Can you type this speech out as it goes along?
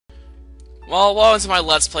Well, welcome to my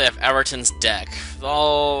Let's Play of Everton's deck.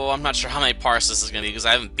 Though I'm not sure how many parts this is going to be because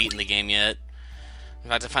I haven't beaten the game yet. In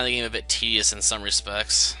fact, I find the game a bit tedious in some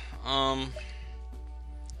respects.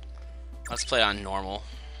 Let's play on normal.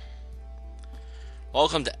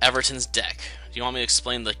 Welcome to Everton's deck. Do you want me to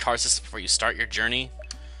explain the card system before you start your journey?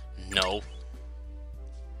 No.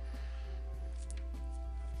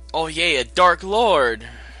 Oh yay, a Dark Lord!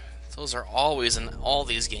 Those are always in all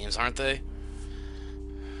these games, aren't they?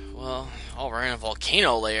 Well, we're in a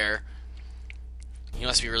volcano lair. He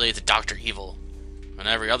must be related to Dr. Evil and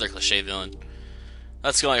every other cliché villain.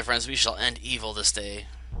 Let's go, my friends. We shall end evil this day.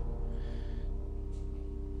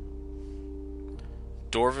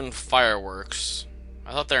 Dwarven fireworks.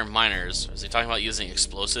 I thought they were miners. Is he talking about using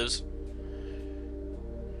explosives?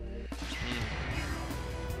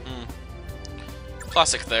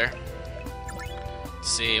 Classic there. Let's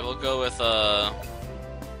see, we'll go with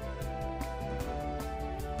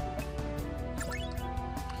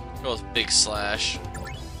Big Slash.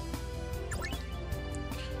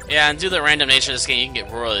 Yeah, and due to the random nature of this game, you can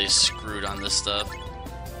get royally screwed on this stuff.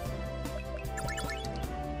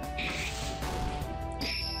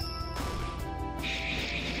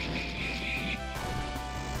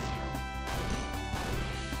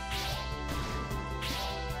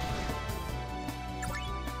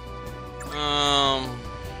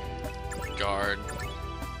 Guard.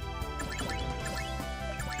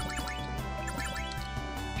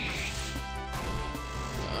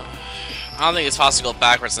 I don't think it's possible to go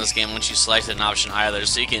backwards in this game once you selected an option either,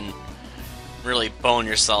 so you can really bone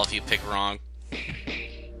yourself if you pick wrong.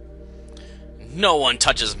 No one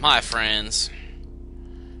touches my friends.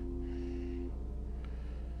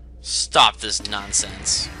 Stop this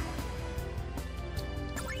nonsense.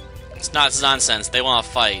 It's not nonsense, they want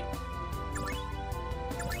to fight.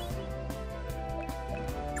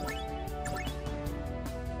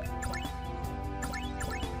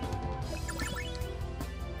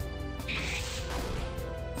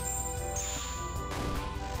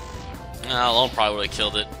 Alone probably would have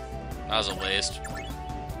killed it. That was a waste.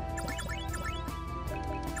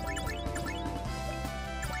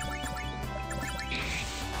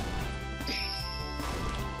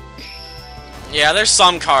 Yeah, there's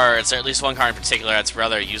some cards, or at least one card in particular, that's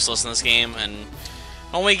rather useless in this game, and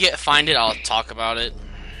when we find it, I'll talk about it.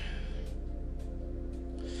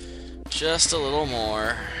 Just a little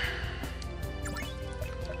more.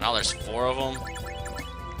 Now there's 4 of them.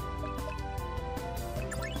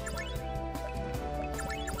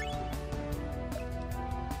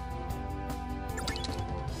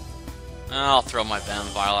 I'll throw my Venom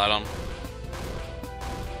Vial at him.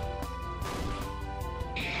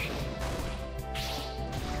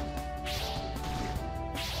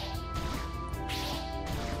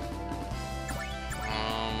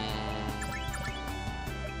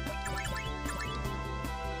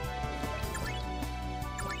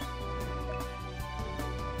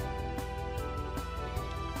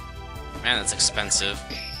 Man, that's expensive.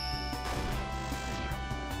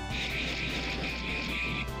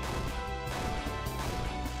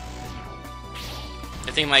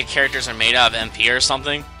 I think my characters are made out of MP or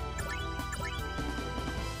something.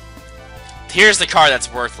 Here's the card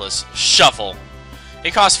that's worthless. Shuffle.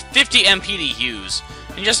 It costs 50 MP to use.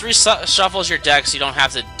 And just reshuffles your deck so you don't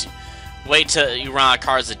have to wait till you run out of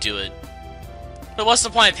cards to do it. But what's the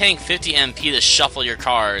point of paying 50 MP to shuffle your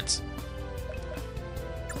cards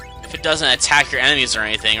if it doesn't attack your enemies or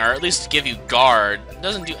anything, or at least give you guard? It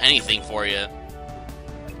doesn't do anything for you.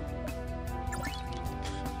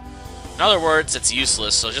 In other words, it's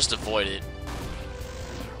useless, so just avoid it.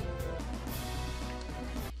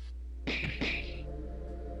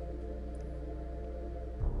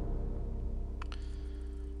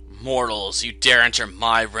 Mortals, you dare enter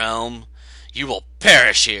my realm? You will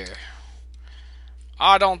perish here.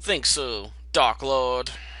 I don't think so, Dark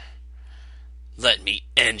Lord. Let me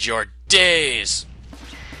end your days.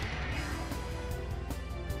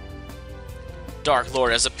 Dark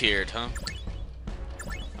Lord has appeared, huh?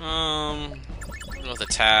 With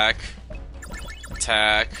attack,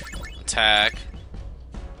 attack, attack,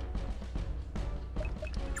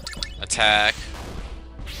 attack.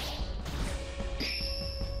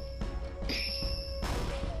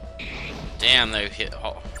 Damn, they hit.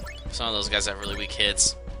 Oh, some of those guys have really weak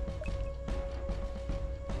hits.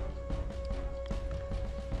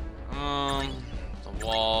 The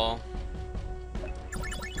wall.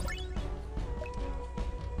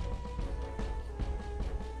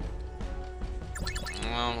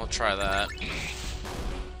 Well, we'll try that.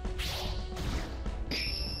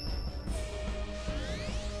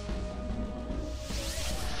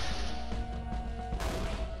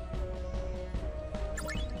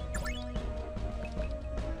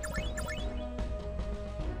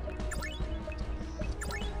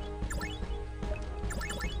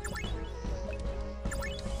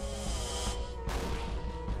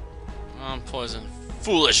 I'm poison.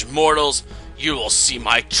 Foolish mortals, you will see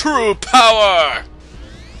my true power!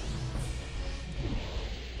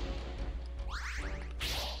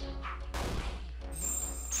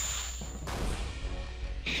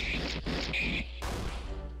 He's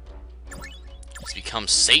become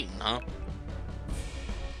Satan, huh?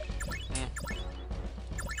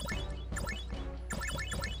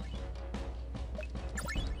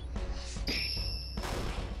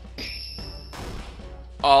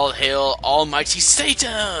 All hail Almighty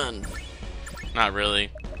Satan! Not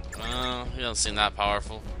really. He doesn't seem that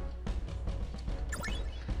powerful.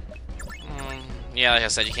 Yeah, like I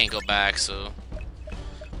said, you can't go back, so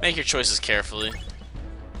make your choices carefully.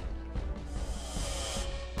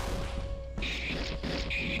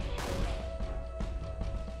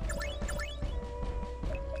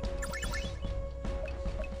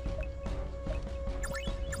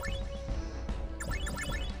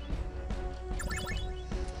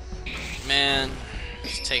 Man,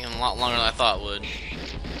 it's taking a lot longer than I thought it would.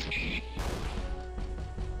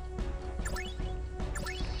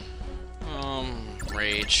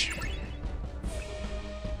 Rage.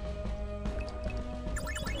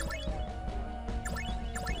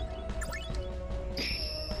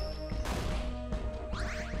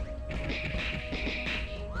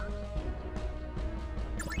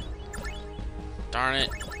 Darn it.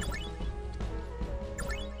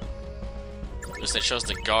 At least they chose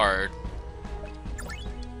the guard.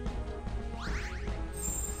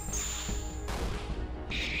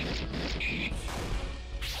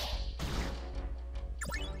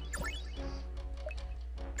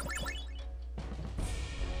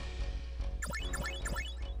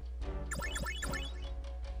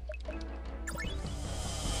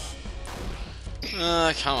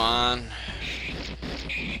 Come on.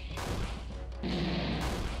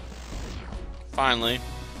 Finally.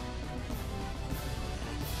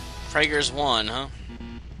 Prager's won, huh?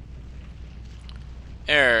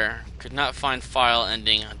 Error. Could not find file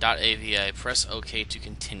ending .avi. Press OK to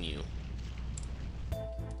continue.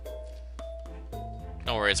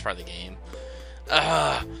 Don't worry, it's part of the game.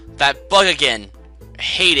 Ugh, that bug again. I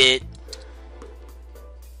hate it.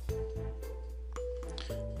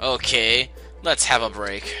 Okay, let's have a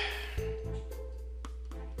break.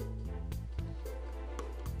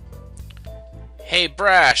 Hey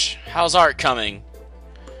Brash, how's art coming?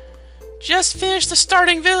 Just finished the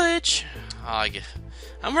starting village. Oh,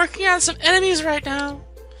 I'm working on some enemies right now.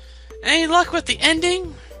 Any luck with the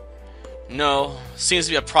ending? No, seems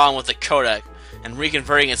to be a problem with the codec, and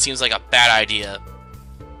reconverting it seems like a bad idea.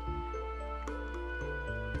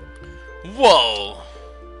 Whoa!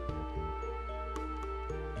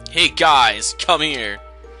 Hey guys, come here.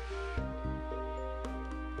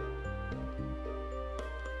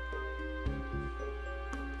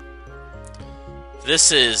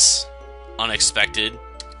 This is unexpected.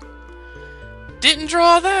 Didn't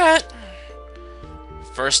draw that.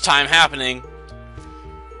 First time happening.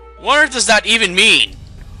 What does that even mean?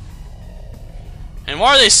 And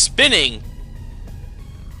why are they spinning?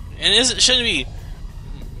 And shouldn't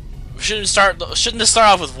this start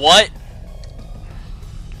off with what?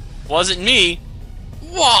 Wasn't me.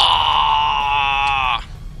 Wah!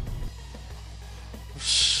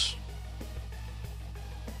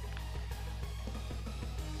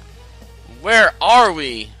 Where are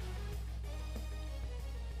we?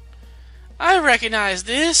 I recognize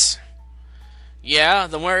this. Yeah,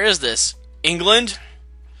 then where is this? England?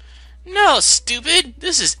 No, stupid.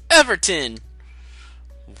 This is Everton.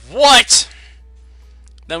 What?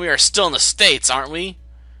 Then we are still in the States, aren't we?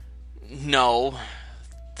 No.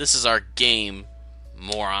 This is our game,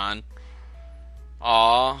 moron.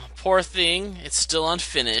 Aw, poor thing. It's still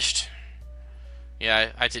unfinished.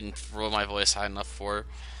 Yeah, I didn't roll my voice high enough for it.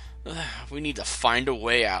 We need to find a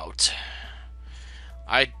way out.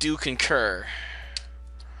 I do concur.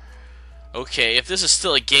 Okay, if this is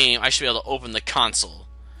still a game, I should be able to open the console.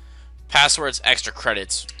 Passwords, extra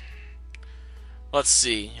credits. Let's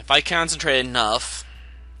see. If I concentrate enough...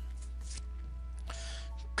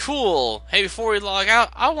 Cool! Hey, before we log out,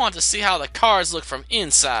 I want to see how the cards look from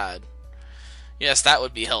inside. Yes, that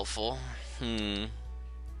would be helpful.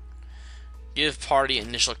 Give party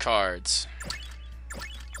initial cards.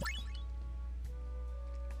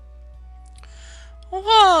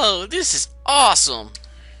 Whoa, this is awesome!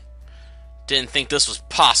 Didn't think this was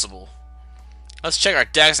possible. Let's check our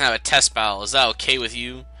decks and have a test battle. Is that okay with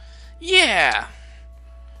you? Yeah!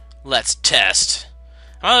 Let's test.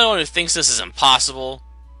 Am I the only one who thinks this is impossible?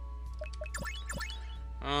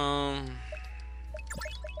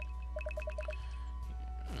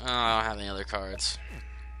 I don't have any other cards.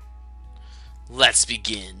 Let's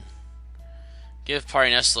begin. Give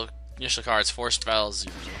party Initial cards, 4 spells.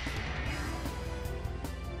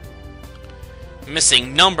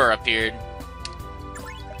 Missing number appeared.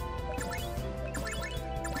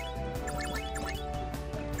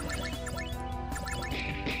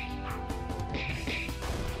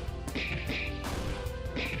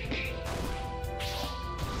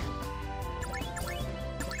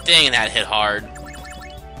 Dang, that hit hard.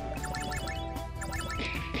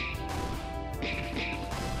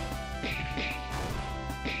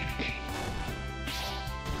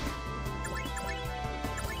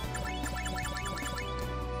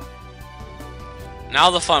 Now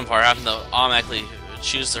the fun part, having to automatically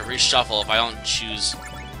choose to reshuffle if I don't choose to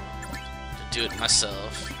do it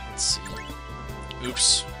myself. Let's see.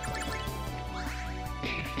 Oops.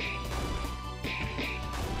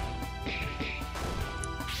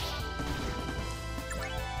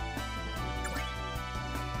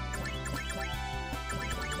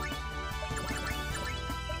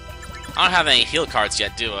 I don't have any heal cards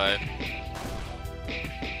yet, do I?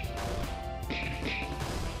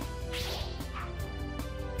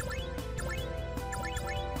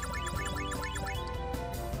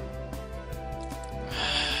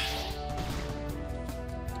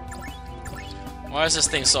 Why is this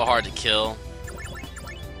thing so hard to kill?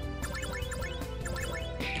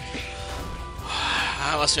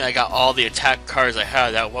 That must mean I got all the attack cards I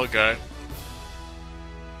had that one guy.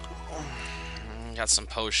 Got some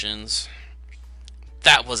potions.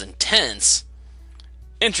 That was intense.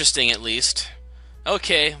 Interesting, at least.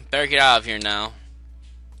 Okay, better get out of here now.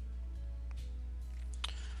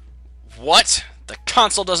 What? The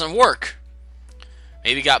console doesn't work.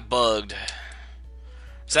 Maybe it got bugged.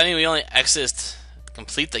 Does that mean we only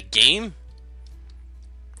complete the game?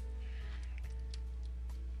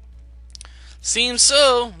 Seems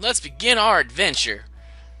so. Let's begin our adventure.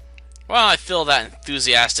 Well, I feel that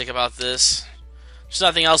enthusiastic about this. There's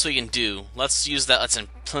nothing else we can do. Let's use that. Let's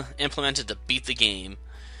implement it to beat the game.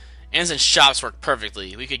 Inns and shops work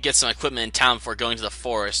perfectly. We could get some equipment in town before going to the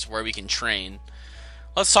forest where we can train.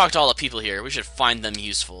 Let's talk to all the people here. We should find them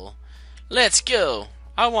useful. Let's go.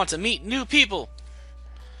 I want to meet new people.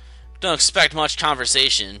 Don't expect much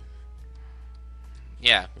conversation.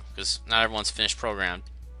 Yeah, because not everyone's finished programmed.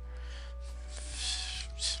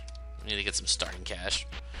 We need to get some starting cash.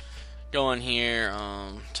 Go in here,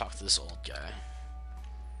 talk to this old guy.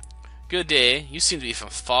 Good day. You seem to be from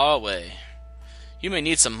far away. You may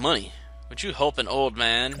need some money. Would you help an old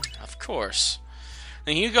man? Of course.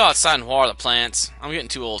 Then you go outside and water the plants. I'm getting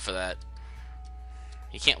too old for that.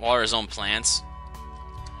 He can't water his own plants.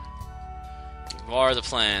 Water the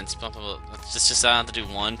plants. Just I have to do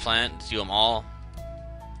one plant. Do them all.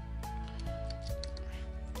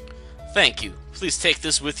 Thank you. Please take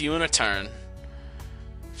this with you in return.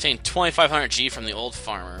 Obtain 2,500 G from the old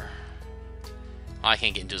farmer. Oh, I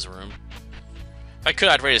can't get into his room. If I could,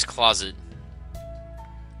 I'd raid his closet.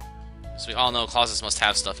 So we all know closets must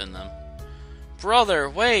have stuff in them. Brother,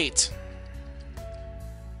 wait!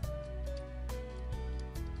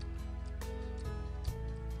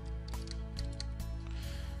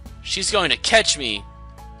 She's going to catch me!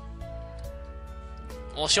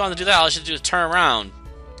 Well, if she wanted to do that, all she had to do is turn around.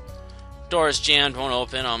 Door is jammed, won't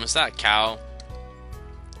open. Is that a cow?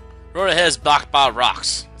 Road ahead is blocked by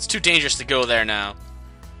rocks. It's too dangerous to go there now.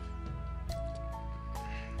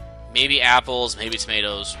 Maybe apples, maybe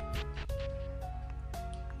tomatoes.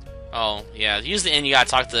 Oh, yeah. Use the inn, you gotta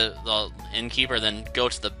talk to the innkeeper, then go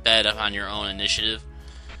to the bed on your own initiative.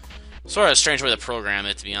 Sort of a strange way to program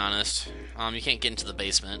it, to be honest. You can't get into the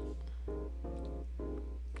basement.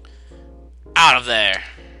 Out of there!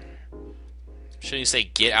 Shouldn't you say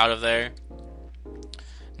get out of there?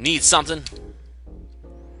 Need something?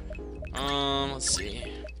 Let's see.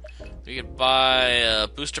 We could buy a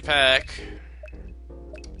booster pack.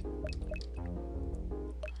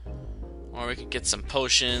 Or we could get some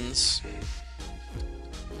potions.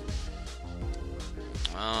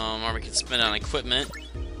 Or we could spend on equipment.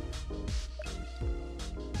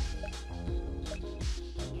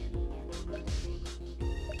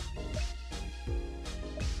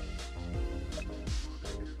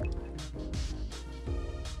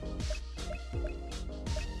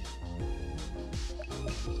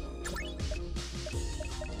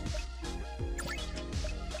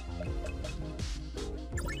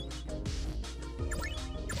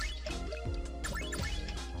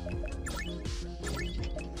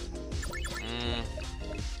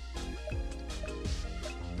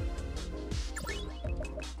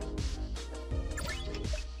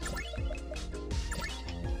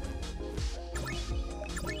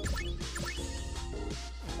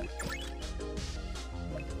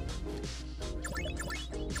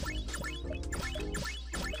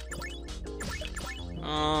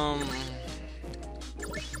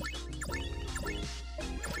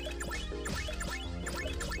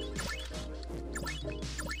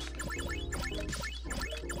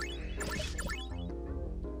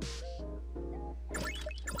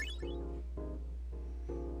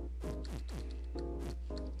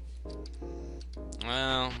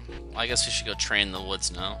 Well, I guess we should go train in the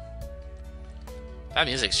woods now. That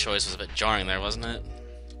music choice was a bit jarring there, wasn't it?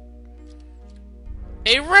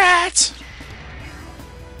 A rat!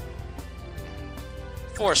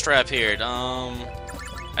 Forest rat appeared.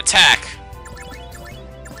 Attack!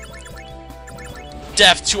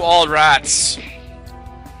 Death to all rats!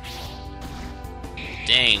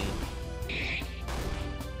 Dang.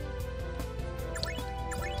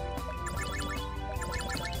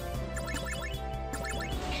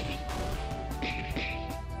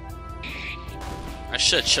 I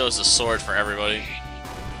should have chose the sword for everybody.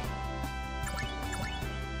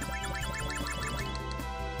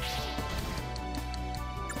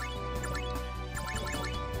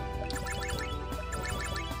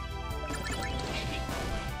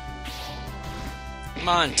 Come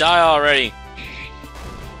on, die already.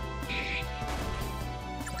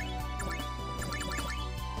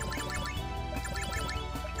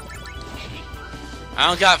 I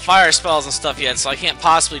don't got fire spells and stuff yet, so I can't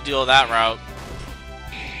possibly deal with that route.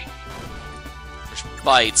 There's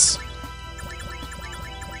bites.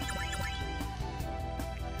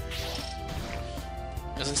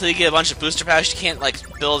 Because until you get a bunch of booster packs, you can't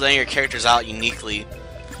like build any of your characters out uniquely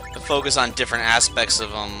to focus on different aspects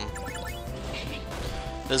of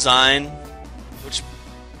design, which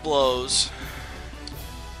blows.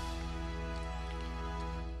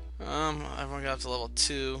 Everyone got up to level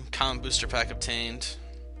 2. Common booster pack obtained.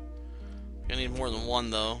 Gonna need more than one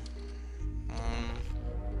though.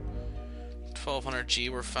 1200 G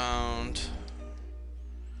were found.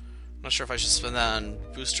 I'm not sure if I should spend that on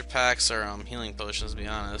booster packs or healing potions, to be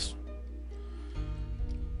honest.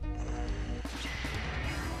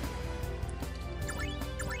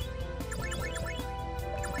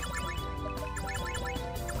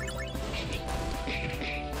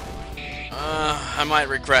 I might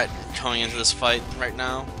regret going into this fight right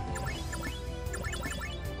now.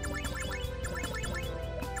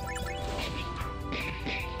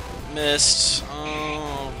 Missed.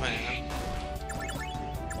 Oh man.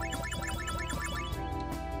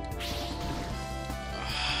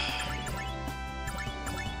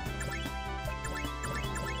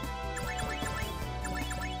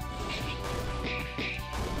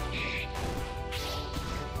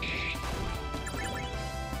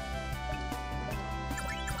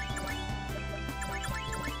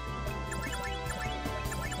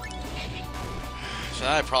 So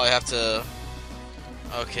I probably have to.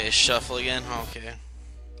 Okay, shuffle again. Okay.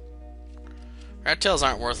 Rat tails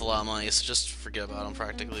aren't worth a lot of money, so just forget about them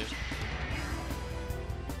practically.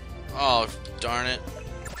 Oh, darn it.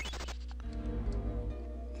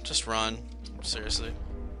 Just run. Seriously.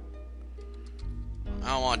 I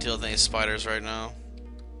don't want to deal with any spiders right now.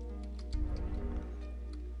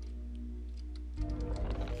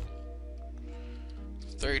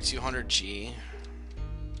 $3,200 G.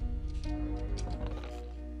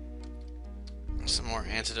 Some more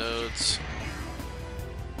antidotes.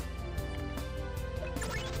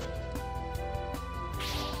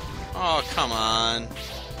 Oh, come on.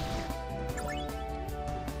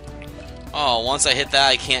 Oh, once I hit that,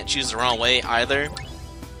 I can't choose the wrong way either.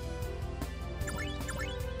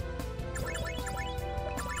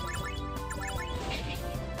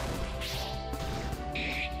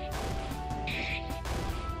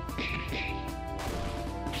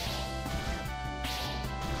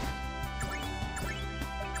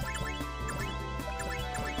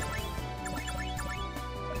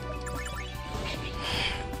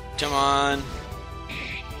 Come on.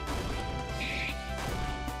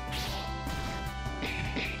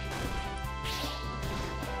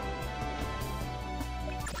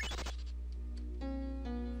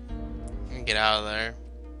 Get out of there.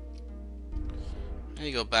 I need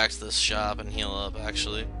to go back to this shop and heal up,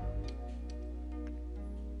 actually.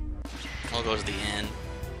 I'll go to the inn.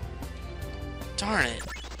 Darn it.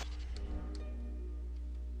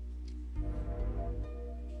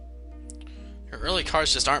 Your early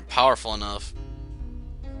cards just aren't powerful enough.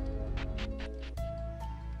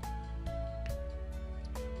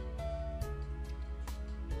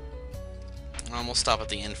 We'll stop at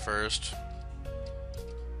the inn first.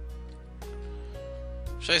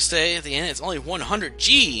 Should I stay at the inn? It's only 100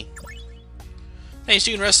 G! Thanks,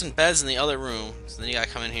 you can rest in beds in the other room. So then you gotta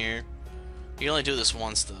come in here. You can only do this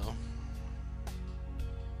once, though.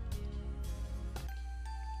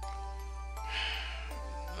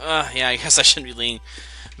 Yeah, I guess I shouldn't be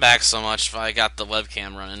back so much if I got the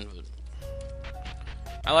webcam running. But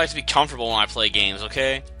I like to be comfortable when I play games,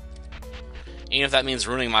 okay? Even if that means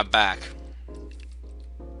ruining my back.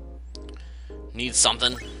 Need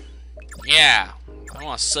something? Yeah! I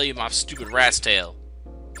want to sell you my stupid rat's tail.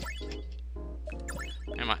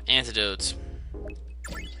 And my antidotes.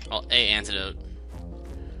 Well, a antidote.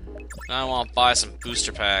 Now I want to buy some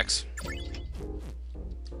booster packs.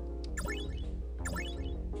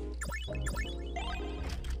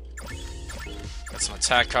 Got some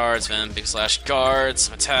attack cards, then big slash guards,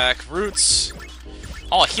 some attack, roots.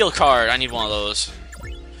 Oh, a heal card! I need one of those.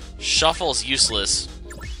 Shuffle's useless.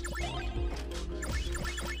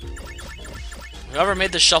 Whoever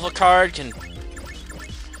made the shuffle card can...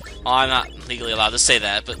 Oh, I'm not legally allowed to say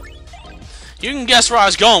that, but... You can guess where I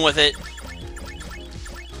was going with it.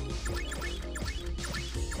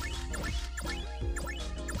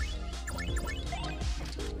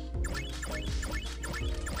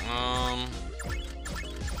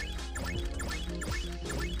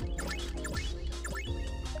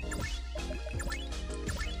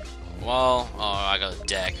 Well, oh, I got a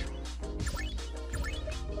deck.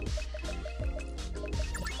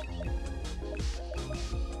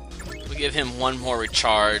 We'll give him one more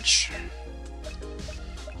recharge.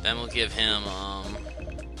 Then we'll give him,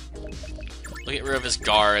 we'll get rid of his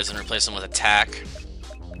guards and replace them with attack.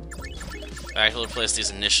 In fact, we'll replace these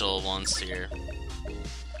initial ones here.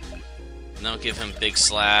 And then we'll give him big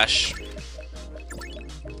slash.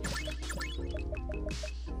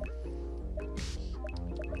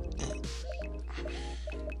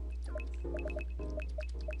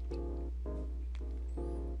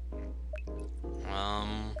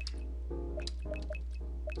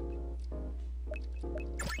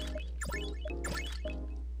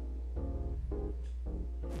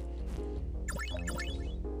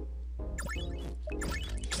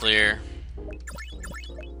 Clear.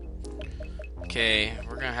 Okay,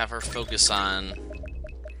 we're gonna have her focus on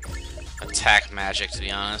attack magic, to be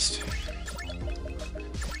honest.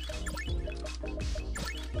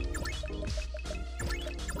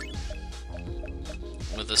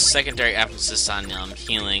 With a secondary emphasis on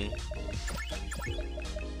healing.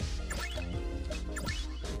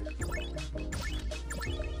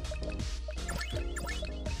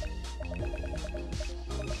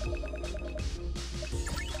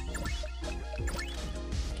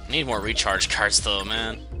 I need more recharge cards though,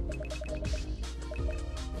 man.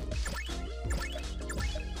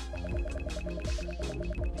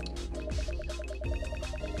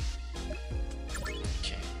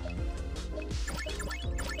 Okay.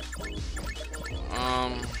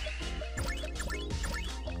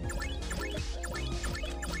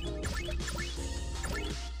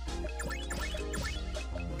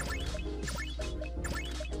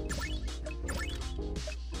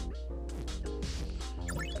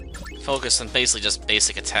 Focus on basically just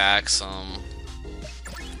basic attacks. You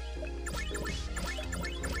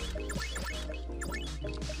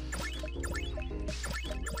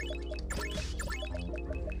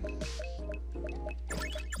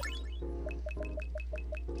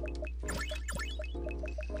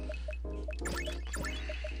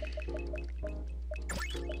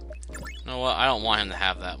know what? I don't want him to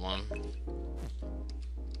have that one.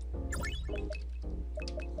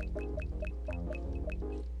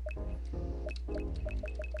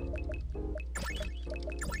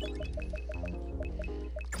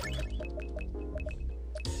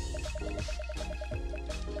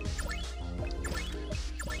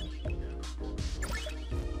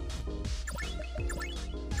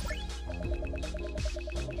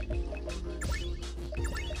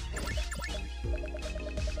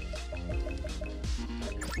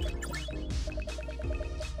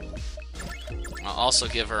 I'll also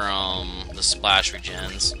give her the splash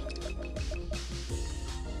regens,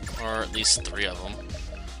 or at least 3 of them.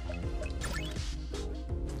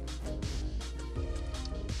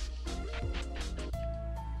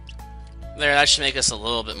 There, that should make us a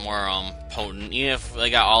little bit more potent. Even if I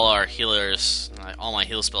got all our healers, all my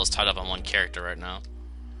heal spells tied up on one character right now.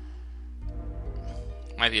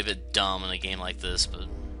 Might be a bit dumb in a game like this, but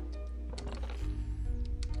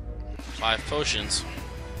 5 potions.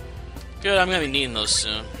 Good, I'm gonna be needing those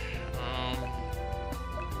soon.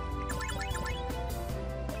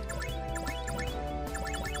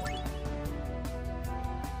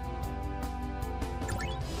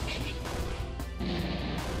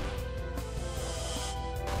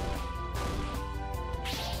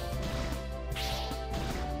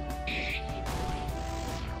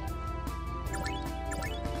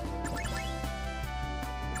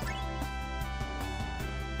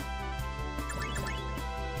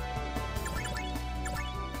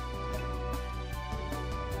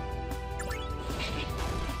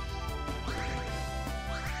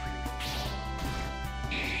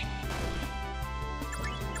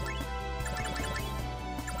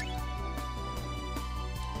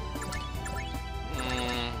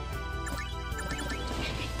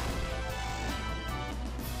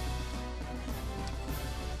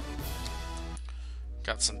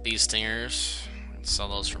 got some bee stingers. Sell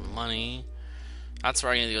those for money. That's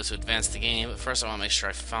where I need to go to advance the game. But first, I want to make sure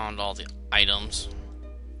I found all the items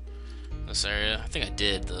in this area. I think I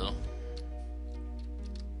did, though.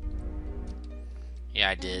 Yeah,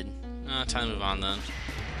 I did. Time to move on then.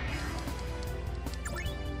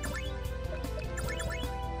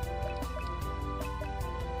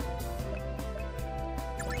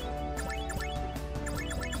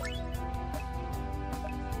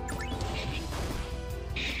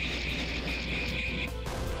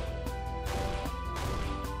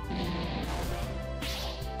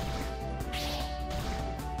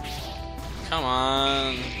 Come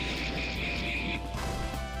on.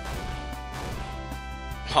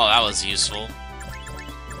 Oh, that was useful.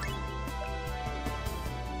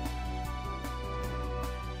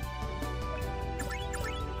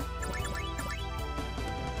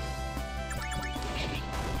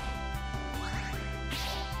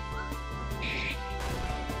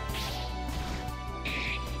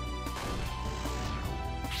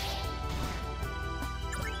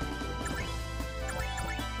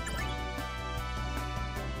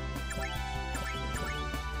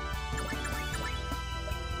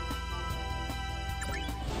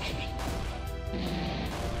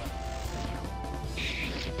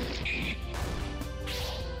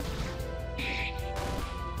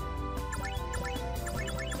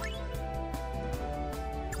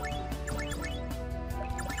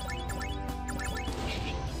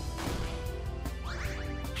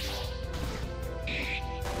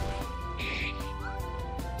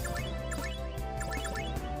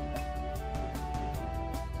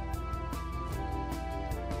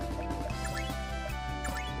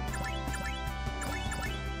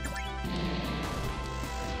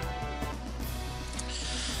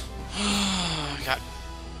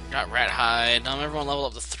 Got rat hide. Everyone leveled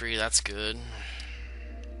up to 3. That's good.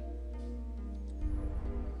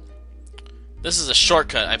 This is a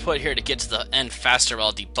shortcut I put here to get to the end faster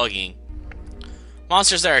while debugging.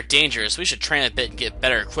 Monsters that are dangerous. We should train a bit and get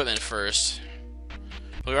better equipment first.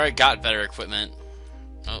 We already got better equipment.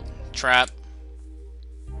 Oh, trap.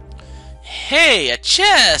 Hey, a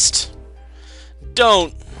chest!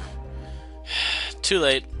 Don't. Too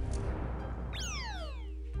late.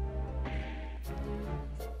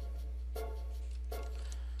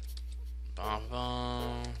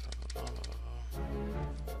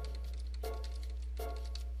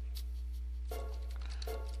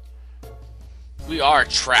 We are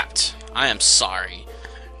trapped. I am sorry.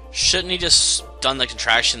 Shouldn't he just done the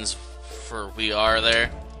contractions for we are there?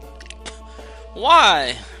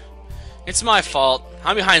 Why? It's my fault.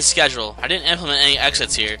 I'm behind schedule. I didn't implement any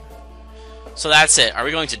exits here. So that's it. Are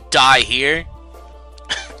we going to die here?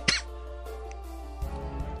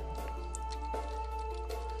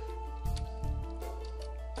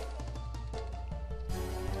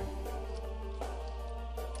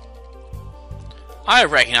 I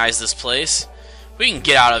recognize this place. We can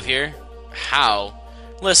get out of here. How?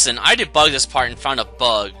 Listen, I debugged this part and found a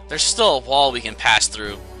bug. There's still a wall we can pass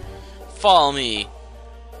through. Follow me.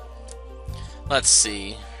 Let's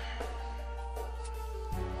see.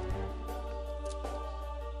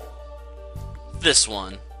 This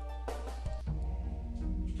one.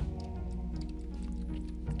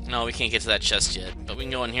 No, we can't get to that chest yet, but we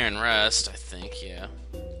can go in here and rest, I think, yeah.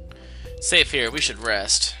 Safe here, we should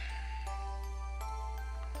rest.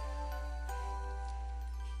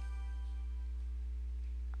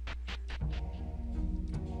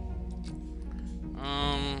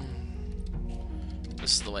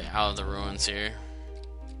 This is the way out of the ruins here.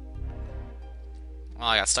 Oh,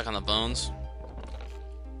 I got stuck on the bones.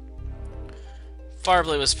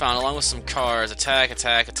 Fireblade was found along with some cards. Attack,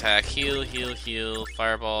 attack, attack. Heal, heal, heal.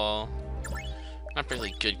 Fireball. Not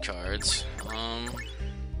particularly good cards.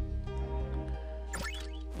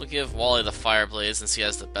 We'll give Wally the Fireblade since he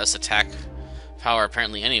has the best attack power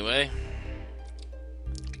apparently anyway.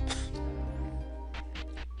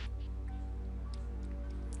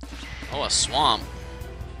 Oh, a swamp.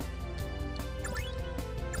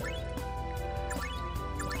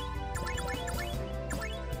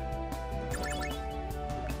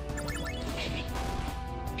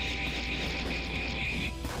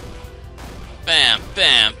 Bam,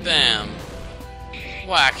 bam, bam.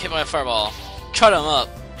 Whack, hit by a fireball. Cut him up.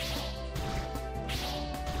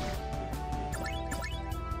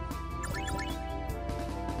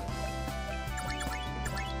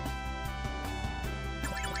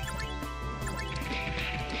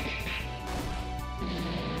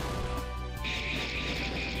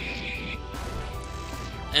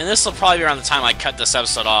 And this will probably be around the time I cut this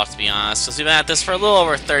episode off, to be honest, because we've been at this for a little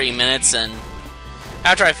over 30 minutes, and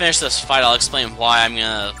after I finish this fight, I'll explain why I'm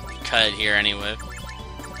gonna cut it here anyway.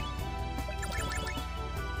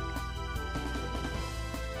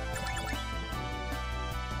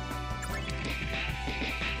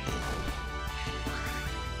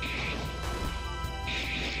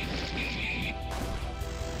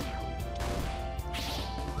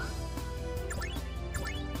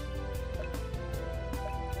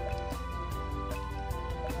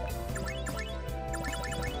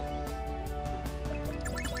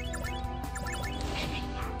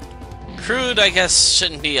 Crude, I guess,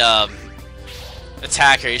 shouldn't be a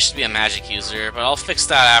attacker, he should be a magic user, but I'll fix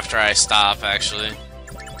that after I stop, actually.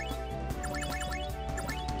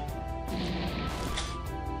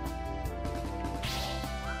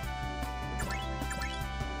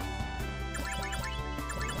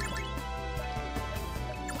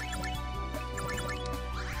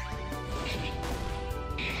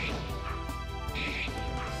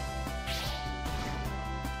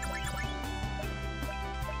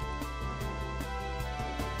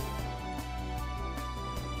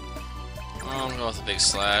 I'm going to go with a big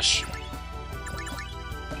slash.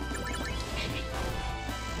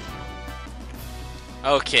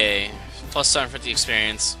 Okay, plus 750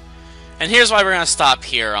 experience. And here's why we're going to stop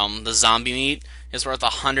here. The zombie meat is worth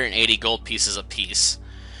 180 gold pieces a piece.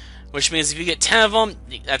 Which means if you get 10 of them,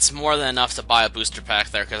 that's more than enough to buy a booster pack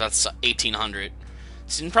there, because that's 1,800.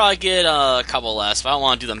 So you can probably get a couple less, but I don't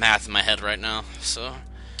want to do the math in my head right now. So,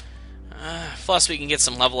 plus we can get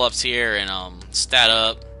some level ups here and stat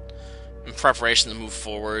up in preparation to move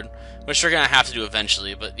forward, which we're going to have to do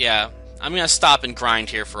eventually. But yeah, I'm going to stop and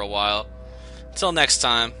grind here for a while. Until next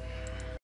time.